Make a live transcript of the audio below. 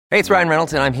Hey, it's Ryan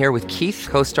Reynolds, and I'm here with Keith,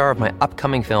 co-star of my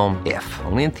upcoming film, If,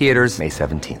 only in theaters May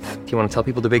 17th. Do you want to tell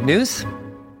people the big news?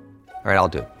 All right, I'll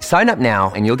do it. Sign up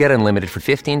now and you'll get unlimited for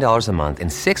 $15 a month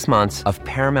and 6 months of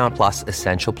Paramount Plus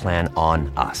Essential Plan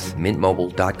on us.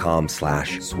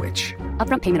 MintMobile.com/switch.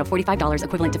 Upfront payment of $45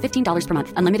 equivalent to $15 per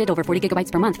month. Unlimited over 40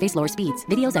 gigabytes per month. Face lower speeds.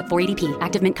 Videos at 480p.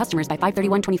 Active Mint customers by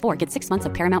 531.24 get 6 months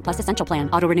of Paramount Plus Essential Plan.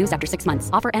 Auto renews after 6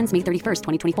 months. Offer ends May 31st,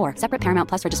 2024. Separate Paramount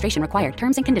Plus registration required.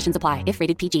 Terms and conditions apply if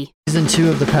rated PG. Season 2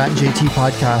 of the Pat and JT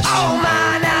podcast. Oh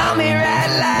man, I'm here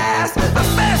at last. The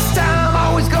best time,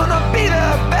 always gonna be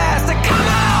the best. Come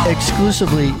on!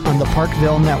 Exclusively on the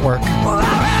Parkville Network. Well, all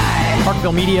right.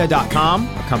 ParkvilleMedia.com,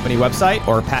 a company website,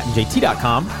 or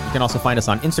PatandJT.com. You can also find us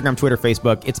on Instagram, Twitter,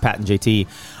 Facebook. It's Pat and JT,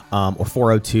 or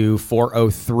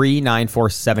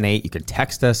 402-403-9478. You can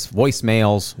text us,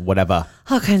 voicemails, whatever.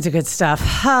 All kinds of good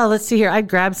stuff. Let's see here. I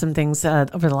grabbed some things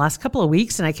over the last couple of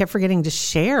weeks, and I kept forgetting to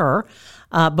share.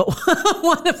 But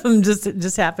one of them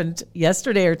just happened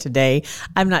yesterday or today.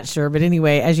 I'm not sure. But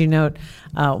anyway, as you note,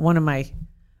 one of my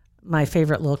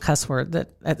favorite little cuss word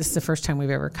that this is the first time we've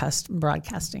ever cussed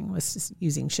broadcasting was just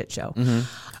using shit show. Mm-hmm.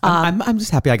 I'm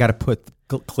just happy I got to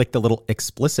click the little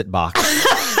explicit box.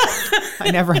 I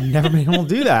never been able to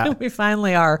do that. We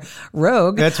finally are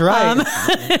rogue. That's right.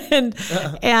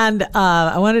 And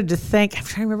I wanted to thank, I'm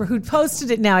trying to remember who posted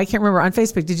it now. I can't remember on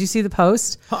Facebook. Did you see the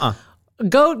post?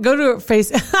 Go to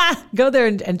go there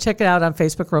and check it out on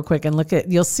Facebook real quick and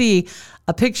you'll see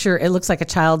a picture. It looks like a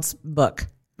child's book.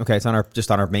 Okay, it's on our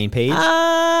main page.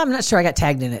 I'm not sure. I got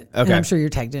tagged in it. Okay, and I'm sure you're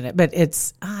tagged in it, but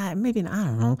it's maybe I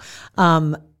don't know.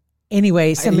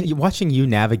 Anyway, watching you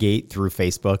navigate through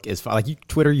Facebook is fun. Like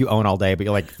Twitter, you own all day, but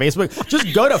you're like Facebook.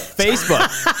 Just go to Facebook.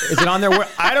 Is it on there?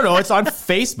 I don't know. It's on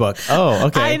Facebook. Oh,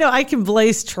 okay. I know I can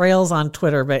blaze trails on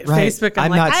Twitter, but right. Facebook,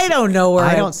 I don't know where.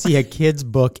 I don't see a kid's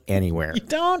book anywhere. You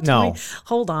don't? No.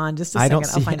 Hold on, just a second.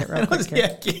 I'll find it real quick.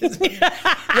 Right.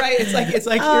 It's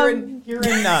like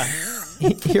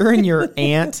hearing your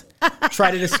aunt try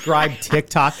to describe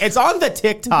TikTok. It's on the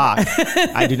TikTok.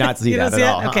 I do not see that at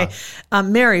all. Okay.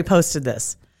 Mary posted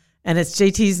this, and it's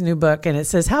JT's new book, and it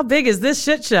says, "How big is this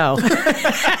shit show?"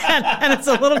 and it's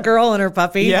a little girl and her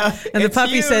puppy. Yeah, and the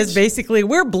puppy huge. says, basically,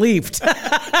 "We're bleeped."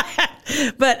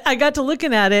 But I got to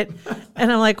looking at it,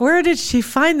 and I'm like, where did she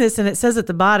find this? And it says at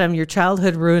the bottom,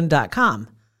 yourchildhoodruined.com.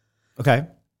 Okay.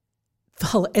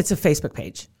 It's a Facebook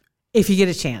page. If you get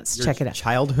a chance, check it out.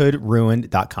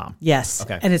 Childhoodruined.com. Yes.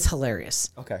 Okay. And it's hilarious.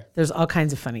 Okay. There's all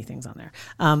kinds of funny things on there.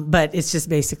 But it's just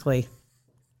basically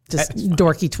just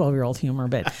dorky 12-year-old humor.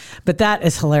 But that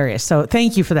is hilarious. So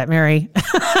thank you for that, Mary.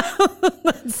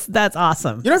 That's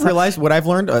awesome. You know, I've realized what I've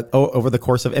learned over the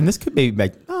course of, and this could be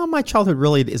like, my childhood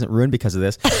really isn't ruined because of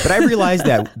this. But I realized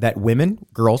that women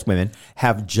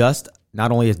have just not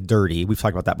only as dirty, we've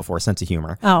talked about that before, a sense of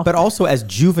humor, but also as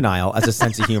juvenile as a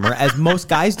sense of humor, as most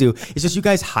guys do. It's just you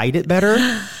guys hide it better.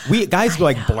 We guys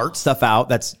blurt stuff out.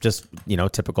 That's just,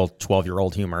 typical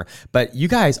 12-year-old humor. But you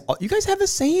guys have the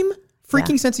same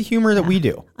freaking sense of humor that we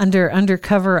do. Under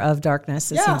cover of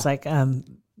darkness, it seems like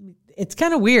it's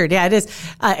kind of weird. Yeah, it is.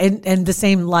 And the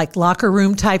same like locker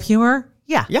room type humor.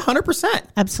 Yeah. Yeah, 100%.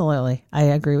 Absolutely. I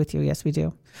agree with you. Yes, we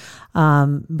do.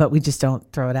 But we just don't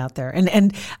throw it out there.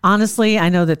 And honestly, I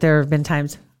know that there have been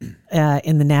times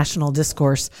in the national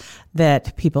discourse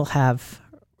that people have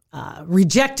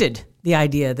rejected the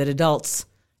idea that adults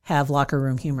have locker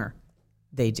room humor.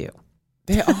 They do.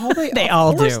 They all do.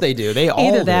 Of course they do. They all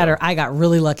Either that do. or I got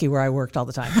really lucky where I worked all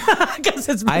the time. Because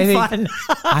it's been fun.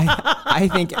 I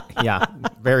think,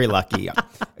 very lucky.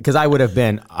 Because I would have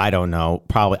been, I don't know,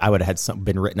 probably I would have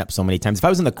been written up so many times. If I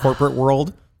was in the corporate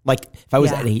world, like if I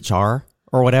was at HR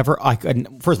or whatever, I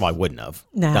couldn't. First of all, I wouldn't have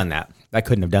done that. I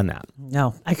couldn't have done that.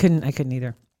 No, I couldn't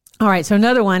either. All right, so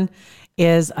another one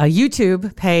is a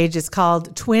YouTube page. It's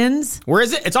called Twins. Where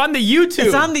is it? It's on the YouTube.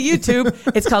 It's on the YouTube.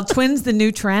 It's called Twins: The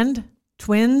New Trend.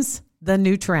 Twins: The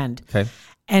New Trend. Okay.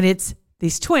 And it's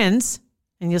these twins,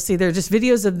 and you'll see they're just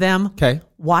videos of them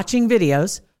watching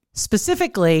videos.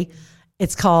 Specifically,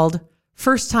 it's called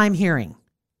First Time Hearing.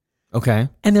 Okay.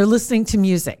 And they're listening to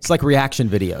music. It's like reaction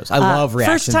videos. I love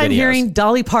reaction videos. First time hearing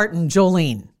Dolly Parton,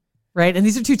 Jolene, right? And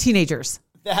these are two teenagers.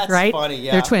 That's right? funny,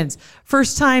 yeah. They're twins.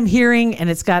 First time hearing, and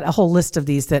it's got a whole list of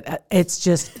these that it's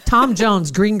just Tom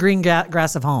Jones, Green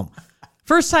Grass of Home.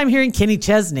 First time hearing Kenny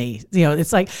Chesney.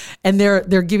 It's like, and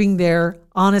they're giving their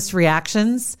honest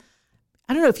reactions.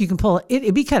 I don't know if you can pull it.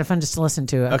 It'd be kind of fun just to listen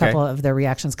to a couple of their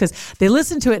reactions because they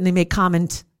listen to it and they make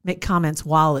comments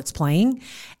while it's playing,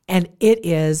 and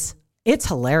it's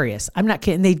hilarious. I'm not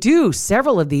kidding. They do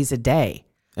several of these a day.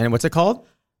 And what's it called?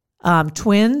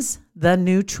 Twins, the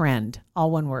new trend.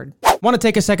 All one word. Want to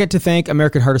take a second to thank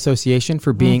American Heart Association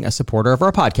for being a supporter of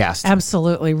our podcast.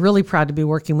 Absolutely. Really proud to be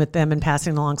working with them and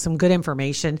passing along some good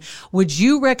information. Would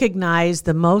you recognize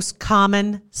the most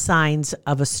common signs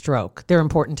of a stroke? They're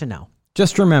important to know.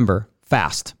 Just remember,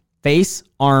 FAST. Face,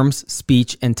 arms,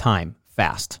 speech, and time.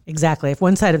 FAST. Exactly. If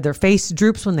one side of their face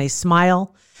droops when they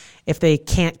smile, if they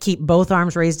can't keep both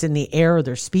arms raised in the air, or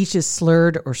their speech is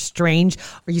slurred or strange,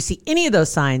 or you see any of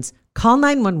those signs, call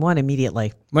 911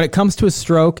 immediately. When it comes to a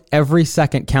stroke, every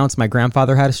second counts. My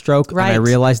grandfather had a stroke, Right. and I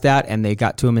realized that, and they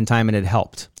got to him in time, and it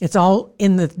helped. It's all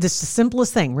in just the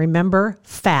simplest thing. Remember,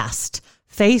 FAST.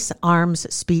 Face,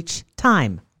 arms, speech,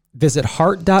 time. Visit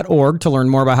heart.org to learn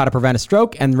more about how to prevent a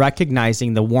stroke and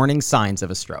recognizing the warning signs of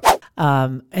a stroke.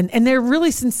 And they're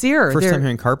really sincere. First They're- time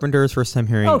hearing Carpenters, first time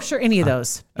hearing... Oh, sure. Any of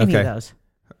those. Any of those.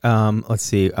 Let's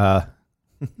see.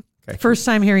 First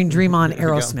time hearing Dream On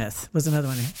Aerosmith was another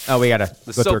one. Oh, we got to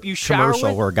go through soap a you shower commercial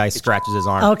with? where a guy scratches his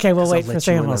arm. Okay, we'll wait for a let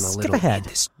second. you in We'll on a skip little ahead.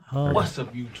 What's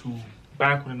up, YouTube?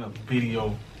 Back with another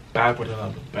video, back with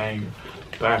another banger,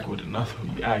 back with another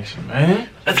reaction, man.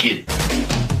 Let's get it.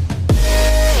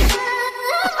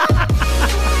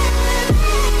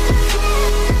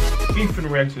 Beef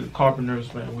and react to the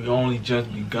Carpenters, man. We only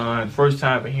just begun. First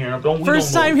time hearing them.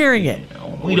 First time hearing it.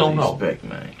 We don't know.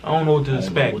 Man. I don't know what to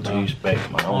expect. What to man.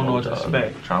 expect, man? I don't know what to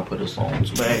expect. Trying to put us on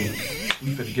too. But hey,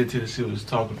 we finna get to the see what it's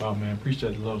talking about, man.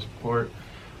 Appreciate the love support.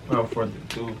 Without further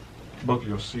ado, buckle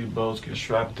your seatbelts, get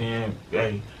strapped in.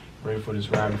 Hey, ready for this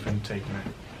ride we finna take,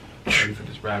 man. Ready for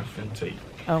this ride we finna take.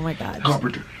 Oh, my God.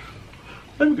 Carpenter.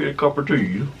 Let me get a cup or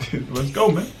two. Let's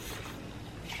go, man.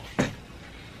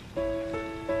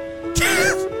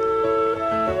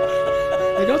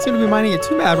 They don't seem to be minding it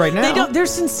too bad right now. They don't. They're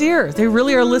sincere. They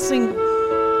really are listening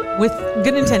with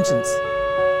good intentions.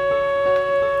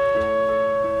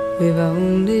 We've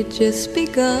only just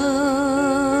begun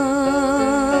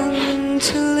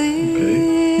to live.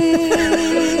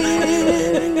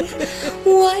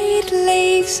 White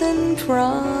lace and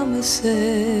promises.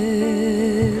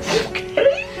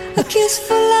 A kiss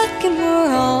for luck and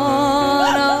we're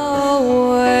on our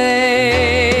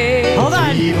way. Hold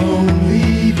on.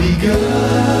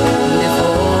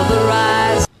 Before the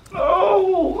rise. I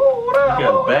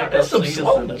got backup singers in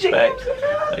the back.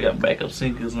 I got backup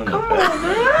singers in the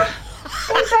back.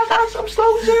 Some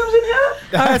slow jams in here.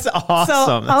 That's awesome. So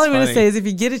all That's I'm going to funny. say is if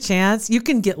you get a chance, you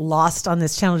can get lost on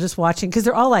this channel just watching, because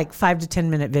they're all like 5 to 10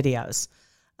 minute videos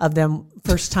of them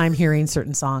first time hearing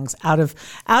certain songs out of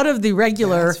the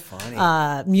regular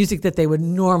music that they would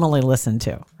normally listen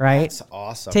to, right? That's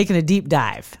awesome. Taking a deep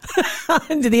dive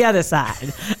into the other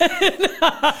side.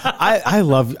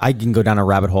 I can go down a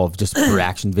rabbit hole of just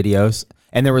reaction videos.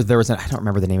 And there was I don't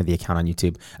remember the name of the account on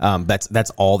YouTube.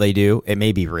 That's all they do. It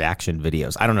may be reaction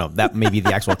videos. I don't know. That may be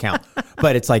the actual account,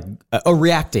 but it's like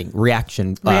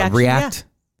reaction. Yeah.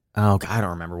 Oh God, I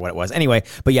don't remember what it was. Anyway,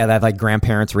 but yeah, that like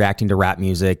grandparents reacting to rap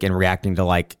music and reacting to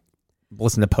like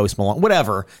listen to Post Malone,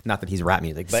 whatever. Not that he's rap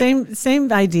music, but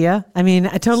Same idea. I mean,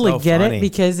 I totally So get funny. it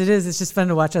because it's just fun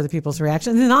to watch other people's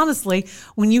reactions. And honestly,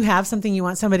 when you have something you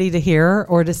want somebody to hear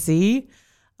or to see,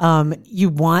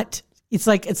 it's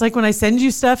like when I send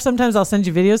you stuff, sometimes I'll send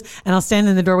you videos and I'll stand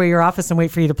in the doorway of your office and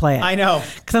wait for you to play it. I know.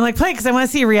 Because I'm like, play it because I want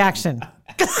to see a reaction.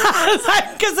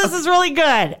 Because this is really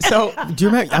good. So, do you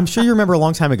remember? I'm sure you remember a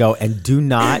long time ago. And do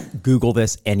not Google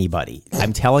this, anybody.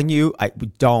 I'm telling you, I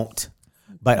don't.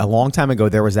 But a long time ago,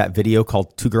 there was that video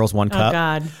called "Two Girls, One Cup." Oh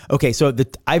God. Okay, so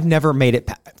I've never made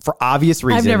it for obvious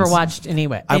reasons. I've never watched any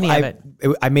of it.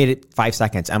 I made it 5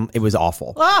 seconds. It was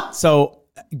awful. So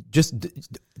just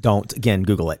don't again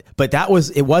Google it. But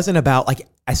it wasn't about like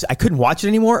I couldn't watch it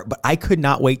anymore. But I could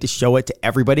not wait to show it to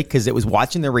everybody because it was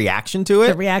watching the reaction to it.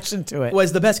 The reaction to it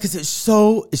was the best because it's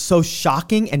so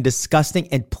shocking and disgusting.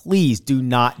 And please do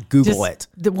not Google it.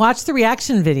 Watch the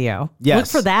reaction video. Yes, Look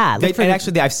for that.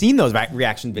 Actually, I've seen those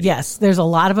reaction videos. Yes, there's a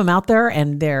lot of them out there,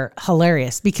 and they're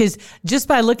hilarious because just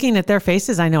by looking at their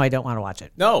faces, I know I don't want to watch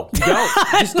it. No, you don't.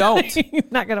 Just don't. You're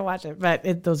not going to watch it,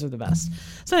 but those are the best.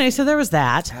 So anyway, so there was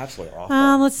that. Absolutely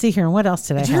awful. Let's see here. What else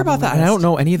did I Did you hear have on about my that? I don't list?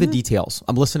 know any of the details.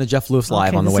 I'm listening to Jeff Lewis live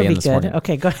Okay, on the this way will in be this good. morning.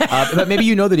 Okay, go ahead. But maybe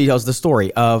you know the details, the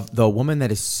story of the woman that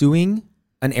is suing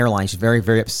an airline. She's very,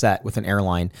 very upset with an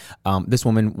airline. This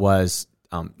woman was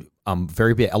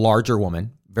very big, a larger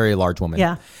woman, very large woman.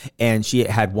 Yeah. And she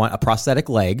had a prosthetic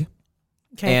leg.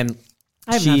 Okay. And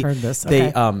I have not heard this.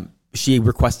 Okay. She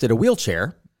requested a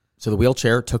wheelchair. So the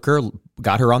wheelchair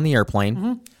got her on the airplane.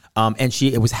 Mm-hmm. And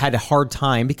she had a hard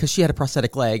time because she had a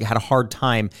prosthetic leg, had a hard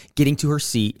time getting to her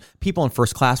seat. People in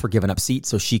first class were giving up seats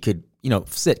so she could,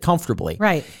 sit comfortably.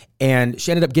 Right. And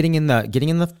she ended up getting in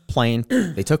the plane.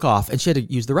 They took off and she had to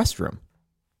use the restroom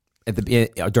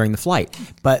during the flight.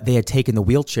 But they had taken the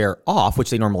wheelchair off, which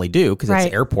they normally do because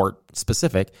it's airport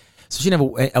specific. So she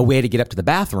didn't have a way to get up to the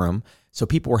bathroom. So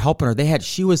people were helping her.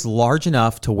 She was large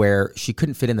enough to where she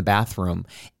couldn't fit in the bathroom,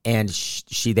 and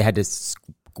they had to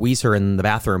squeeze her in the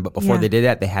bathroom. But before they did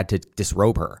that, they had to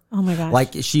disrobe her. Oh my gosh!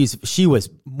 Like she was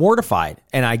mortified,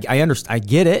 and I understand. I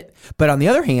get it. But on the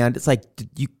other hand, it's like,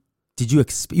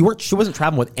 she wasn't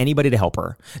traveling with anybody to help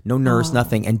her, no nurse,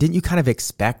 nothing. And didn't you kind of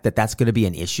expect that that's going to be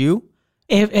an issue?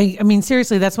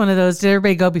 Seriously, that's one of those. Did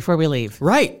everybody go before we leave?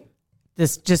 Right.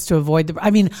 Just to avoid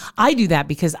I do that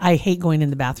because I hate going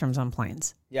in the bathrooms on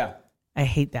planes. Yeah. I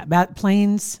hate that.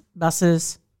 Planes,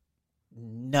 buses,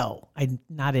 no, I'm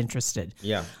not interested.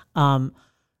 Yeah.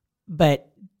 But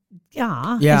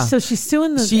yeah. So she's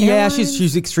suing the airlines?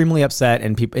 She's extremely upset,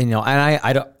 and people, and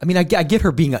I get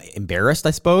her being embarrassed,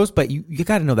 I suppose, but you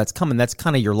got to know that's coming. That's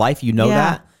kind of your life.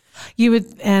 That. You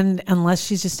would, and unless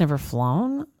she's just never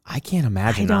flown. I can't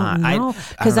imagine. I don't know.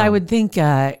 Because I would think,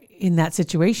 in that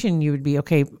situation, you would be,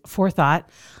 okay, forethought,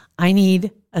 I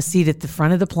need a seat at the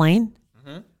front of the plane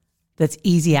that's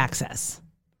easy access.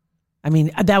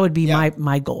 That would be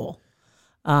my goal.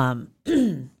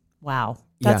 Wow.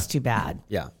 That's too bad.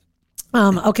 Yeah.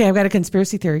 Okay, I've got a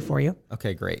conspiracy theory for you.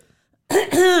 Okay, great.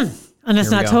 And it's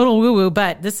not total woo-woo,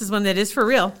 but this is one that is for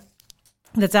real.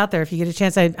 That's out there. If you get a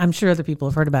chance, I'm sure other people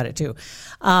have heard about it too.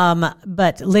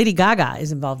 But Lady Gaga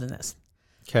is involved in this.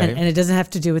 Okay. And it doesn't have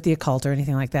to do with the occult or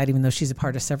anything like that, even though she's a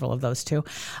part of several of those too.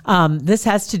 This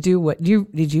has to do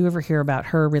did you ever hear about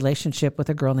her relationship with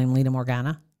a girl named Lena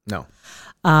Morgana? No.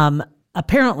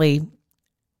 Apparently,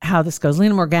 how this goes,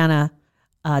 Lena Morgana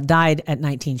died at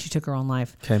 19. She took her own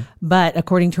life. Okay. But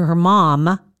according to her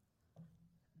mom,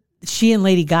 she and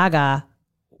Lady Gaga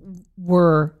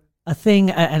were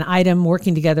an item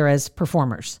working together as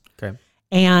performers. Okay.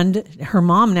 And her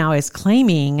mom now is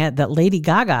claiming that Lady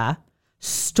Gaga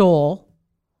stole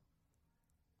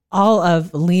all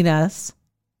of Lena's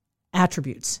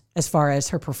attributes as far as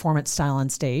her performance style on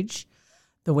stage,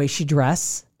 the way she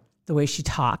dresses, the way she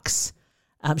talks.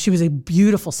 She was a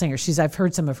beautiful singer. I've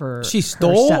heard some of her. She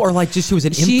stole, or like just she was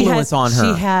an influence on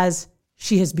her.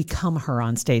 She has become her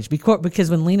on stage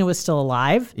because when Lena was still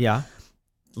alive,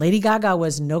 Lady Gaga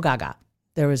was no Gaga.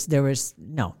 There was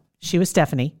no. She was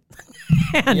Stephanie,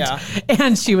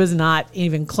 and she was not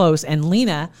even close. And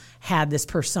Lena had this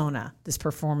persona, this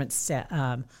performance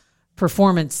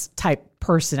type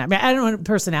person. I don't know,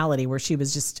 personality where she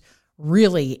was just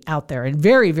really out there and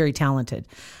very, very talented.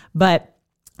 But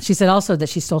she said also that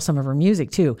she stole some of her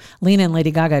music too. Lena and Lady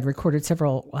Gaga had recorded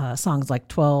several songs, like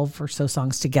 12 or so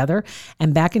songs together.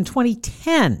 And back in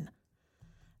 2010,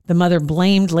 the mother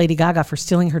blamed Lady Gaga for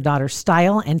stealing her daughter's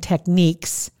style and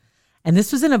techniques. And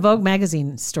this was in a Vogue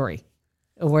magazine story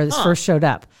where this first showed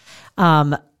up.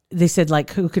 They said,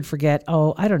 like, who could forget,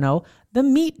 I don't know, the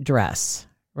meat dress,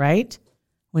 right?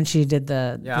 When she did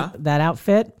that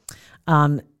outfit.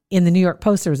 In the New York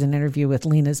Post, there was an interview with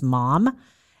Lena's mom.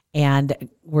 And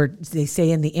where they say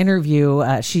in the interview,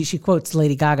 she quotes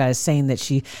Lady Gaga as saying that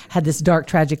she had this dark,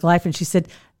 tragic life. And she said,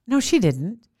 no, she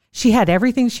didn't. She had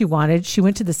everything she wanted. She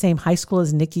went to the same high school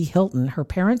as Nikki Hilton. Her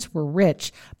parents were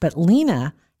rich, but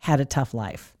Lena had a tough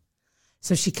life.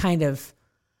 So she kind of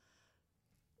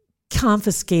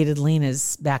confiscated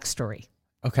Lena's backstory.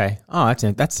 Okay. Oh,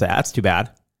 that's sad. That's too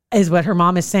bad. Is what her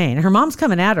mom is saying. Her mom's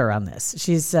coming at her on this.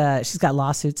 She's got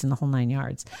lawsuits in the whole 9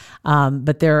 yards.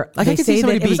 But they say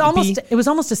that it was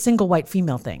almost a single white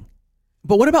female thing.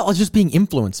 But what about just being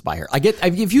influenced by her?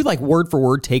 If you like word for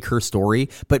word take her story,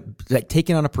 but like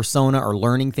taking on a persona or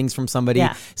learning things from somebody,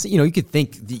 so, you could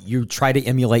think that you try to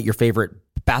emulate your favorite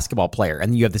basketball player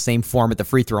and you have the same form at the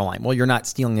free throw line. Well, you're not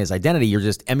stealing his identity. You're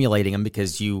just emulating him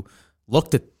because you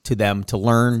looked to them to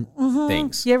learn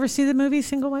things. You ever see the movie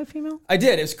Single White Female? I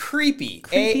did. It was creepy.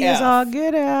 Creepy as all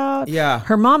get out. Yeah.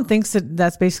 Her mom thinks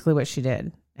that's basically what she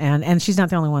did. And she's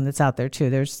not the only one that's out there too.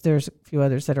 There's a few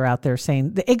others that are out there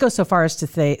saying it goes so far as to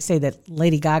say that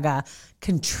Lady Gaga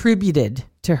contributed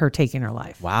to her taking her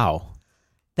life. Wow.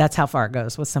 That's how far it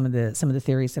goes with some of the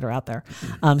theories that are out there.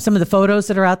 Some of the photos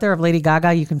that are out there of Lady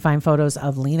Gaga, you can find photos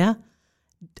of Lena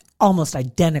almost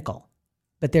identical,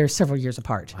 but they're several years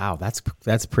apart. Wow,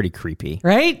 that's pretty creepy.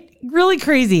 Right? Really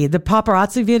crazy. The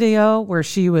paparazzi video where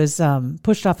she was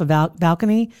pushed off a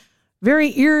balcony,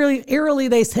 very eerily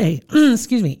they say,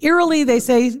 eerily they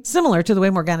say, similar to the way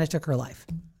Morgana took her life.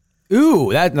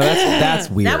 Ooh, that's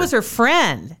weird. That was her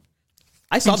friend.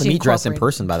 I saw And the she meat dress in incorporated-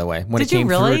 person, by the way, when Did it came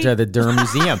you really? through to the Durham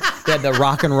Museum. They had the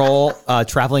rock and roll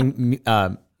traveling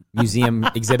museum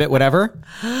exhibit, whatever.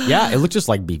 Yeah, it looked just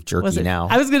like beef jerky Was it? now.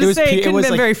 I was going to say it couldn't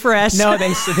have been very fresh. No,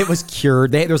 they said it was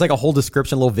cured. There was like a whole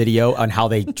description, a little video on how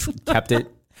they kept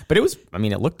it. But it was, I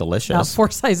mean, it looked delicious. 4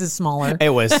 sizes smaller.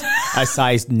 It was a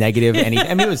size negative. I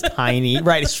mean, it was tiny.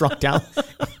 Right, it shrunk down.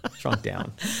 Shrunk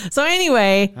down. So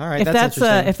anyway, All right, if that's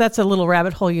interesting. if that's a little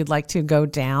rabbit hole you'd like to go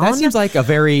down, That seems like a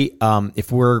very,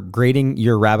 if we're grading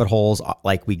your rabbit holes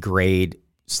like we grade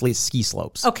ski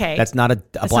slopes. Okay. That's not a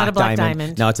black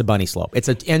diamond. No, it's a bunny slope. It's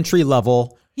an entry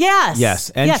level.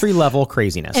 yes, Entry level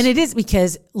craziness. and it is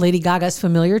because Lady Gaga's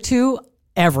familiar to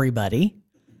everybody.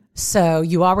 So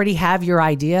you already have your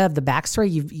idea of the backstory.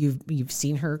 You've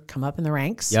seen her come up in the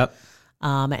ranks. Yep.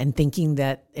 And thinking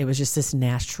that it was just this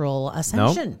natural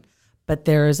ascension. But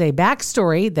there is a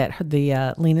backstory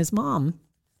that Lena's mom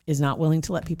is not willing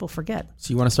to let people forget.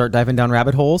 So you want to start diving down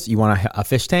rabbit holes? You want a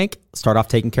fish tank? Start off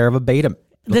taking care of a beta.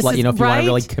 This Let is- you know if you want right? to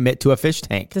really commit to a fish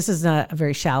tank. This is a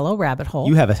very shallow rabbit hole.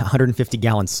 You have a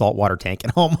 150-gallon saltwater tank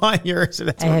at home on yours. So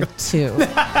that's I have 2.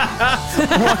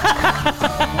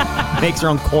 makes her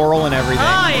own coral and everything.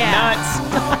 Oh, yeah.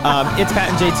 Nuts. It's Pat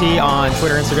and JT on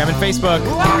Twitter, Instagram, and Facebook.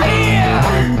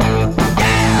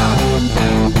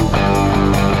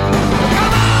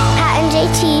 Pat and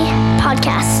JT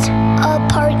Podcast, a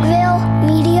Parkville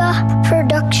Media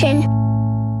Production.